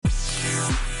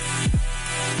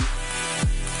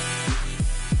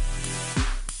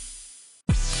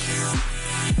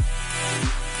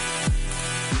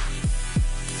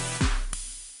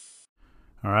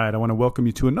welcome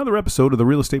you to another episode of the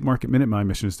Real Estate Market Minute. My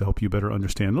mission is to help you better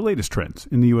understand the latest trends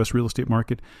in the U.S. real estate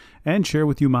market and share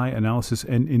with you my analysis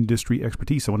and industry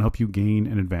expertise. I want to help you gain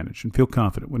an advantage and feel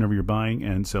confident whenever you're buying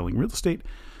and selling real estate.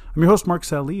 I'm your host, Mark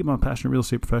Salib. I'm a passionate real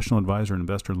estate professional, advisor, and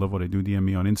investor. Love what I do. DM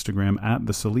me on Instagram at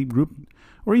The Salib Group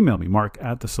or email me,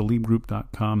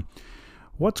 mark@thesalibgroup.com.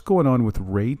 What's going on with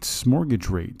rates? Mortgage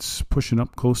rates pushing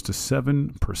up close to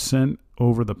 7%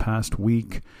 over the past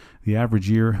week. The average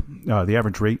rate, on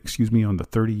the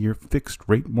 30-year fixed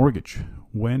rate mortgage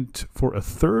rose for a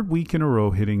third week in a row,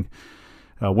 hitting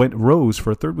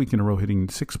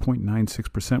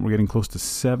 6.96%. We're getting close to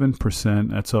 7%.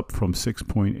 That's up from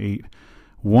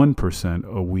 6.81%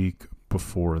 a week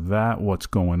before that. What's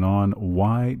going on?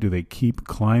 Why do they keep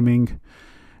climbing?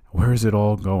 Where is it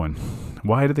all going?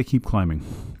 Why do they keep climbing?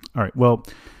 All right, well,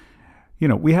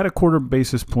 we had a quarter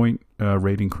basis point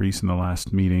rate increase in the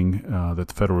last meeting that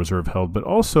the Federal Reserve held, but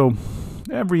also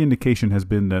every indication has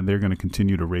been that they're going to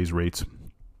continue to raise rates.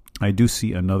 I do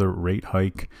see another rate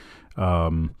hike.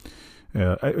 Actually,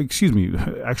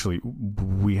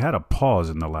 we had a pause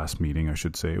in the last meeting, I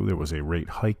should say. There was a rate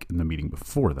hike in the meeting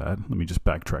before that. Let me just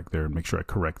backtrack there and make sure I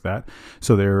correct that.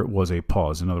 So there was a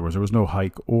pause. In other words, there was no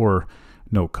hike or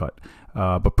no cut.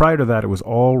 But prior to that, it was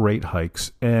all rate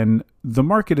hikes. And the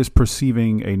market is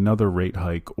perceiving another rate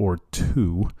hike or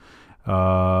two,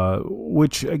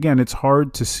 which, again, it's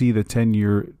hard to see the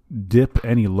 10-year dip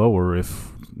any lower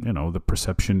if, the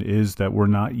perception is that we're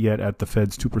not yet at the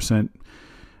Fed's 2%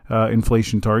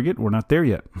 inflation target. We're not there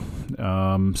yet.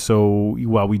 So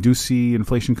while we do see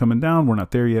inflation coming down, we're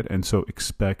not there yet. And so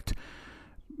expect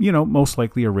most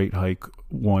likely a rate hike,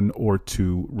 one or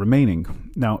two remaining.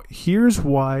 Now, here's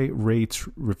why rates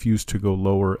refuse to go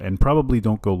lower and probably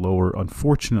don't go lower,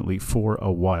 unfortunately, for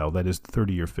a while. That is the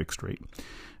 30-year fixed rate,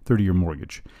 30-year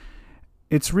mortgage.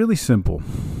 It's really simple.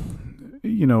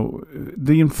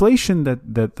 The inflation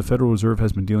that the Federal Reserve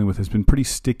has been dealing with has been pretty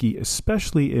sticky,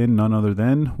 especially in none other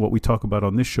than what we talk about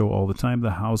on this show all the time, the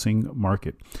housing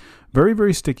market. Very,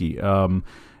 very sticky.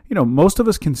 Most of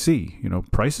us can see,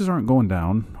 prices aren't going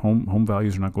down. Home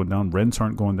values are not going down. Rents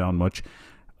aren't going down much.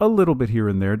 A little bit here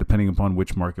and there, depending upon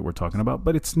which market we're talking about.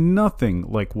 But it's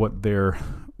nothing like what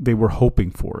they were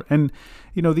hoping for. And,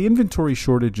 the inventory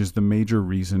shortage is the major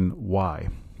reason why.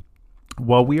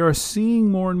 While we are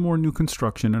seeing more and more new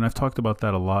construction, and I've talked about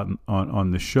that a lot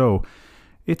on the show,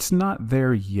 it's not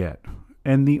there yet.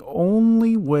 And the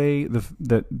only way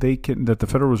that the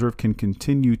Federal Reserve can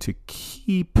continue to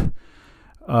keep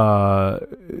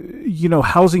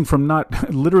housing from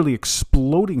not literally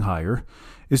exploding higher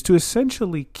is to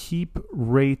essentially keep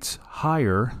rates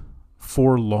higher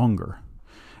for longer.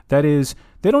 That is,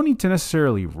 they don't need to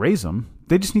necessarily raise them.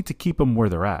 They just need to keep them where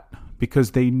they're at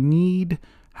because they need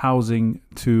housing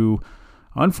to,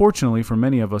 unfortunately for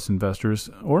many of us investors,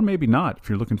 or maybe not if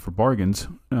you're looking for bargains,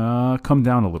 come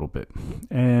down a little bit.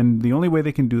 And the only way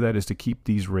they can do that is to keep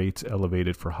these rates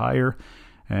elevated for higher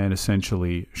and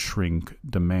essentially shrink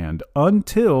demand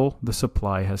until the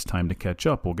supply has time to catch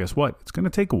up. Well, guess what? It's going to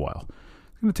take a while.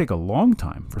 It's going to take a long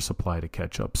time for supply to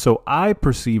catch up. So I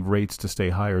perceive rates to stay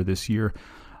higher this year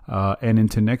and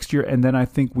into next year. And then I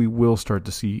think we will start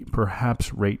to see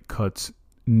perhaps rate cuts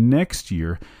next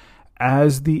year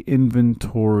as the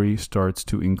inventory starts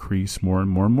to increase more and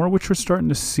more and more, which we're starting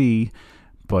to see.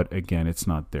 But again, it's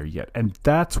not there yet. And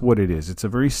that's what it is. It's a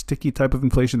very sticky type of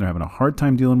inflation. They're having a hard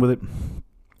time dealing with it.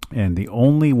 And the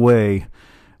only way,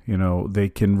 they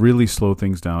can really slow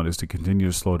things down is to continue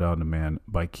to slow down demand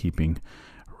by keeping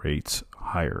rates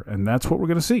higher. And that's what we're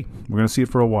going to see. We're going to see it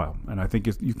for a while. And I think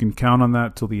you can count on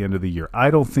that till the end of the year. I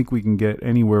don't think we can get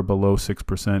anywhere below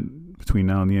 6% between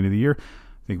now and the end of the year.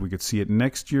 I think we could see it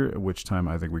next year, at which time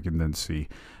I think we can then see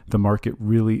the market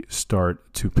really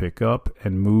start to pick up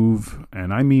and move.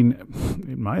 And I mean,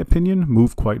 in my opinion,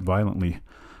 move quite violently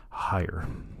higher.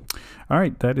 All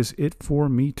right, that is it for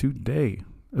me today.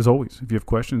 As always, if you have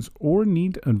questions or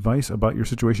need advice about your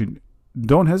situation,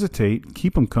 don't hesitate.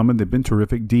 Keep them coming. They've been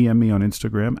terrific. DM me on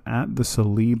Instagram at The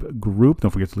Salib Group.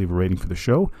 Don't forget to leave a rating for the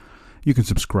show. You can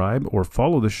subscribe or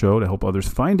follow the show to help others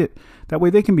find it. That way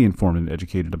they can be informed and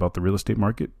educated about the real estate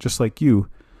market, just like you.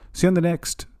 See you on the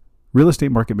next Real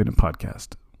Estate Market Minute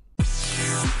podcast.